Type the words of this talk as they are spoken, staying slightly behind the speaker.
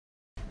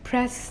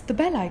Press the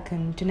bell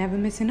icon to never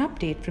miss an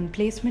update from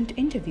placement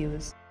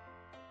interviews.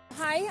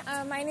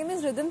 Hi, my name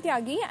is Rhythm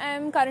Tyagi. I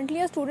am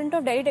currently a student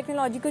of Delhi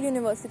Technological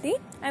University.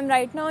 I am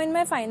right now in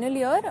my final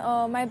year.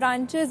 My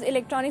branch is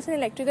Electronics and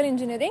Electrical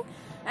Engineering,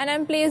 and I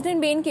am placed in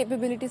BAIN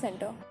Capability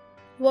Center.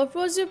 What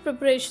was your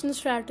preparation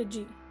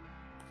strategy?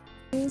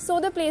 So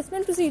the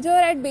placement procedure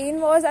at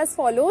BAIN was as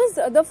follows.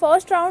 The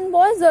first round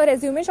was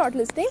resume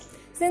shortlisting.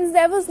 Since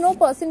there was no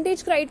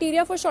percentage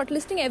criteria for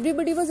shortlisting,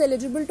 everybody was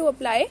eligible to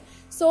apply.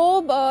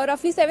 So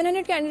roughly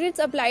 700 candidates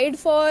applied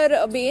for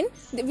BAIN.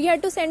 We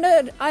had to send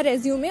our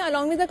resume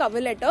along with a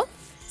cover letter.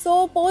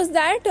 So post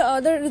that,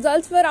 the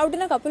results were out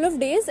in a couple of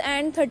days,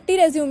 and 30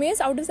 resumes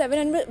out of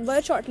 700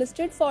 were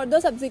shortlisted for the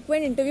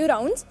subsequent interview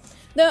rounds.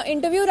 The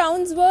interview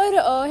rounds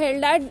were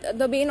held at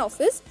the BAIN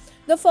office.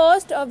 The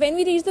first, when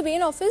we reached the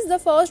BAIN office, the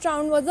first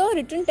round was a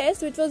written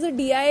test, which was a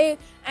DI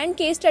and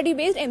case study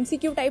based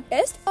MCQ type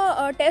test.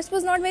 Test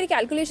was not very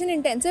calculation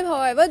intensive.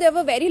 However, there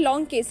were very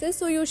long cases,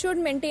 so you should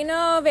maintain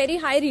a very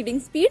high reading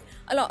speed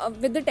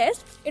with the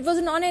test. It was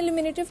a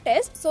non-eliminative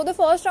test. So the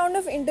first round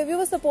of interview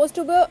was supposed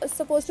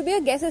to be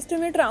a guess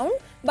estimate round,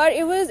 but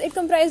it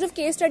comprised of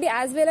case study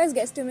as well as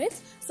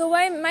guesstimates. So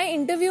while my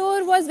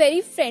interviewer was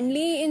very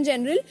friendly in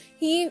general,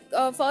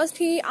 first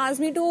he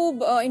asked me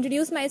to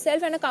introduce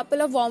myself and a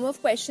couple of warm-up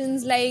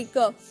questions like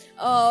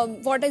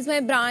what is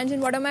my branch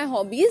and what are my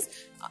hobbies.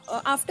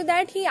 After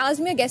that, he asked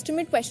me a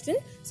guesstimate question.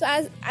 So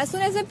as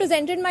soon as I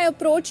presented my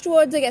approach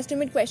towards the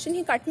guesstimate question,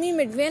 he cut me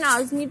midway and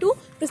asked me to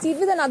proceed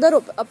with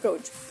another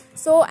approach.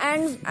 So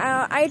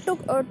I took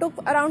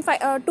around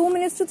 2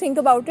 minutes to think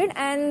about it,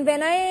 and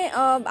when I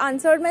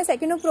answered my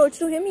second approach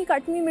to him, he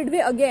cut me midway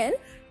again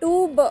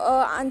to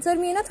answer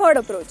me in a third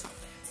approach.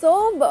 So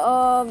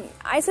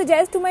I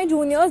suggest to my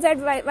juniors that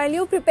while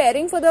you're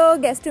preparing for the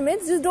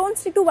guesstimates, just don't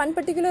stick to one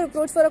particular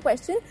approach for a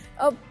question.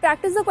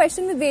 Practice the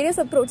question with various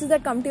approaches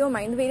that come to your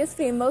mind, various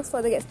frameworks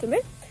for the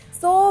guesstimate.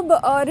 So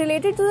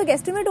related to the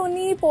guesstimate,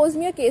 only posed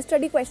me a case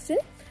study question.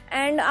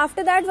 And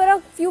after that were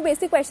a few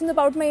basic questions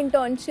about my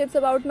internships,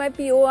 about my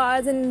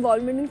PORs and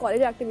involvement in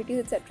college activities,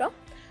 etc.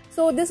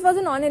 So this was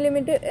a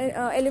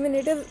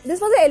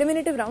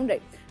eliminative round,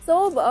 right?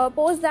 So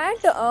post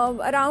that,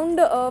 around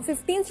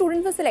 15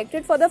 students were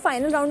selected for the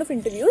final round of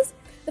interviews.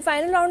 The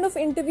final round of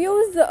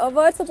interviews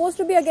were supposed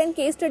to be again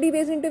case study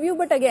based interview,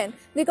 but again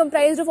they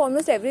comprised of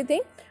almost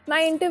everything.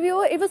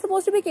 It was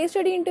supposed to be a case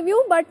study interview,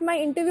 but my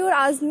interviewer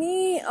asked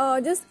me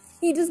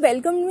he just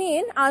welcomed me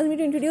in, asked me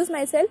to introduce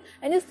myself,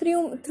 and just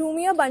threw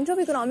me a bunch of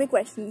economic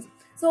questions.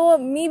 So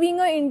me being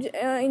an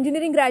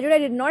engineering graduate, I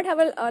did not have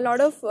a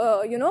lot of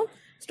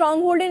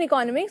stronghold in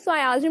economics. So I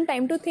asked him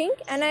time to think,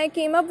 and I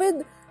came up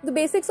with the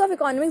basics of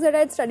economics that I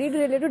had studied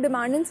related to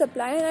demand and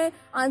supply, and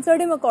I answered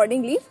him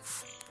accordingly.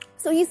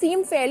 So he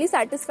seemed fairly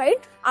satisfied.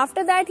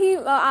 After that, he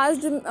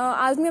asked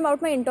me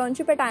about my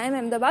internship at IIM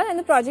Ahmedabad and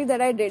the project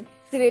that I did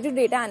related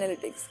to data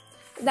analytics.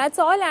 That's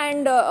all,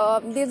 and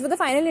these were the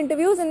final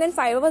interviews, and then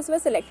 5 of us were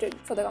selected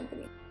for the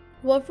company.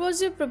 What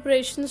was your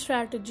preparation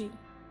strategy?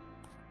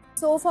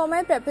 So for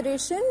my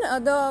preparation,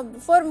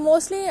 for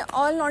mostly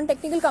all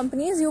non-technical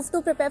companies, you have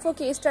to prepare for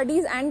case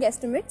studies and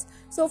guesstimates.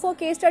 So for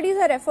case studies,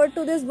 I referred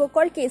to this book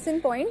called Case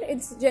in Point.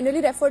 It's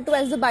generally referred to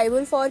as the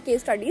Bible for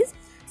case studies.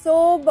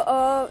 So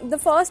the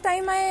first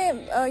time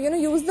I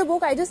used the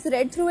book, I just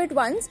read through it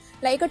once,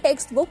 like a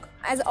textbook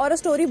or a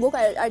story book,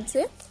 I'd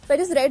say. So I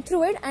just read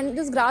through it and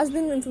just grasped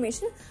the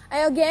information.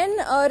 I again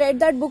read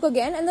that book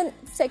again, and then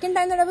second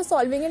time that I was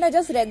solving it, I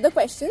just read the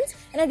questions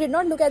and I did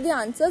not look at the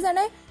answers, and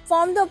I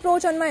formed the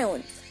approach on my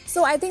own.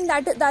 So I think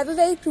that was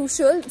very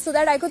crucial, so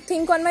that I could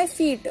think on my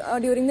feet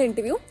during the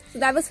interview. So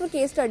that was for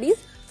case studies.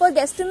 For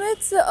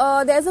guesstimates,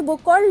 there's a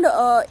book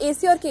called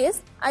Ace Your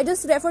Case. I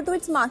just refer to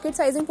its market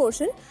sizing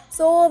portion.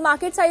 So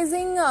market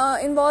sizing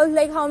involves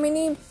like how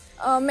many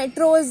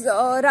metros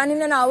run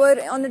in an hour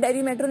on the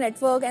Delhi metro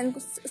network and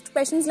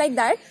questions like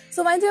that.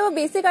 So once you have a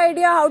basic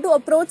idea how to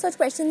approach such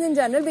questions in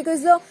general,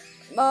 because the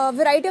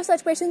variety of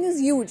such questions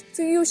is huge.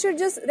 So you should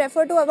just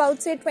refer to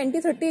about say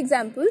 20-30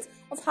 examples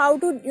of how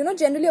to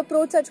generally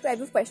approach such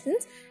type of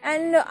questions.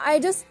 And I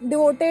just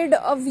devoted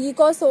a week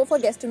or so for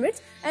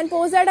guesstimates, and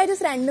post that I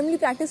just randomly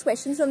practice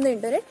questions from the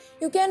internet.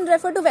 You can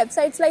refer to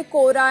websites like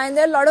Quora, and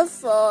there are a lot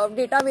of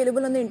data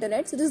available on the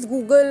internet. So just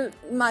Google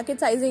market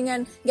sizing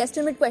and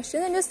guesstimate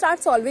questions and just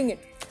start solving it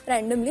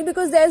randomly,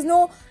 because there's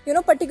no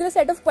particular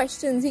set of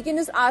questions. He can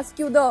just ask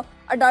you the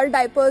adult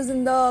diapers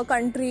in the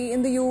country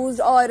in the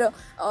use, or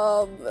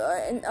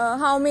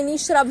how many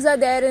shrubs are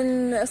there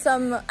in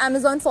some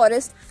Amazon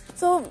forest.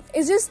 So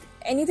it's just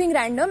anything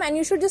random, and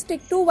you should just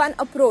stick to one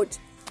approach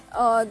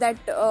that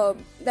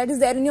is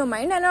there in your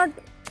mind, and not.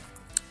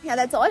 Yeah,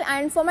 that's all.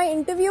 And for my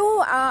interview,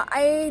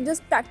 I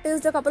just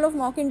practiced a couple of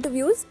mock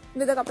interviews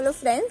with a couple of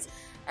friends,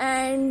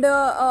 and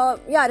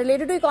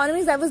related to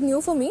economics, that was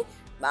new for me.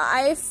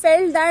 I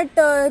felt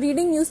that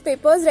reading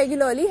newspapers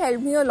regularly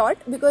helped me a lot,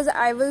 because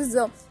I was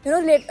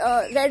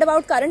read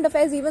about current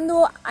affairs. Even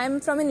though I'm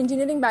from an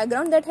engineering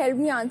background, that helped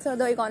me answer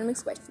the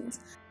economics questions.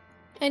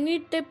 Any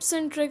tips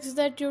and tricks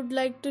that you'd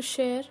like to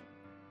share?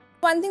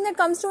 One thing that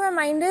comes to my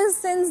mind is,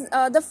 since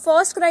the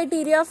first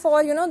criteria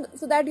for,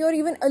 so that you're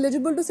even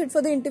eligible to sit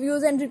for the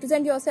interviews and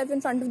represent yourself in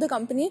front of the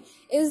company,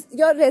 is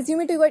your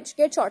resume to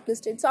get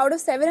shortlisted. So out of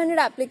 700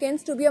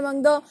 applicants, to be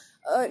among the,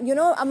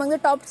 among the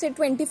top, say,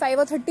 25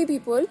 or 30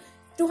 people,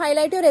 to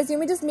highlight your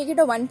resume, just make it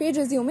a one-page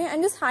resume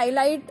and just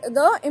highlight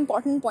the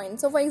important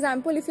points. So for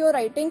example, if you're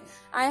writing,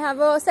 I have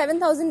a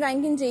 7,000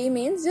 rank in JEE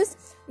Mains,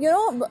 just,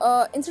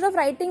 instead of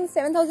writing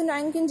 7,000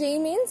 rank in JEE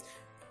Mains,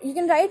 you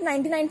can write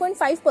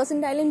 99.5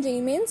 percentile in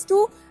JEE Mains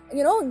to,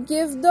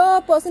 give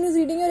the person who's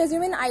reading your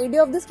resume an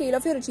idea of the scale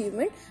of your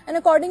achievement, and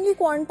accordingly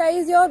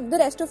quantize the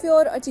rest of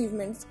your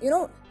achievements.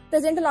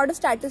 Present a lot of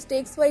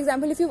statistics. For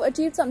example, if you've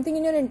achieved something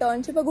in your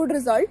internship, a good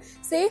result,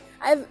 say,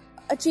 I've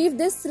achieved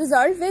this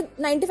result with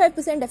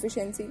 95%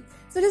 efficiency.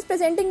 So just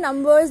presenting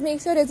numbers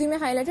makes your resume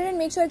highlighted, and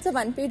make sure it's a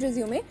one-page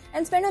resume,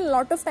 and spend a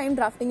lot of time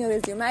drafting your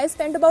resume. I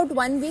spent about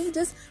 1 week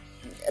just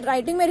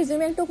writing my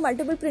resume and took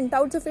multiple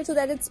printouts of it so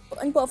that it's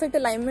in perfect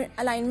alignment,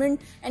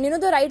 and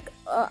the right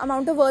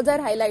amount of words are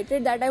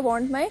highlighted that I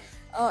want my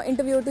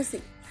interviewer to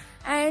see.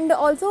 And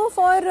also,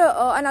 for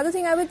another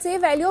thing I would say,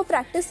 while you're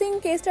practicing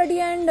case study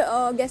and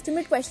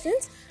guesstimate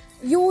questions,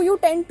 you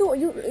tend to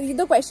read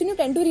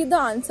the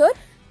answer,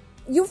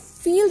 you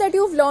feel that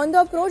you've learned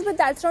the approach, but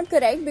that's not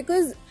correct,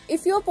 because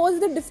if you're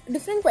posed with a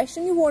different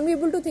question, you won't be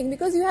able to think,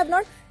 because you have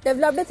not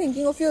developed a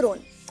thinking of your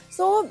own.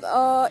 So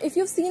if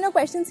you've seen a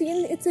question,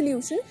 seen its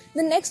solution,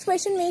 the next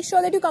question, make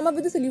sure that you come up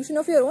with a solution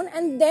of your own,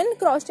 and then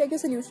cross-check your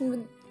solution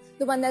with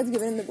the one that's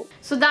given in the book.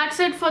 So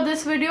that's it for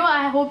this video.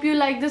 I hope you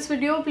like this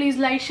video. Please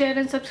like, share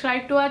and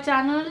subscribe to our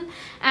channel,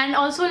 and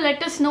also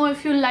let us know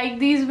if you like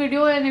these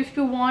videos and if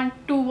you want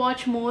to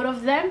watch more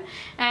of them,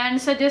 and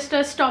suggest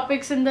us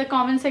topics in the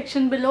comment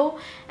section below.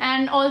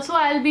 And also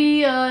I'll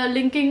be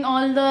linking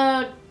all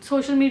the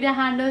social media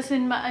handles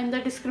in the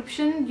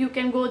description. You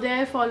can go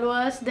there, follow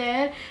us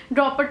there,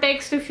 drop a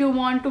text if you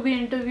want to be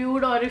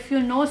interviewed, or if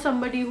you know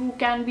somebody who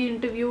can be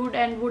interviewed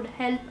and would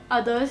help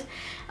others.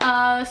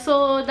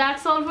 So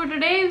that's all for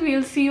today.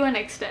 We'll see you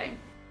next time.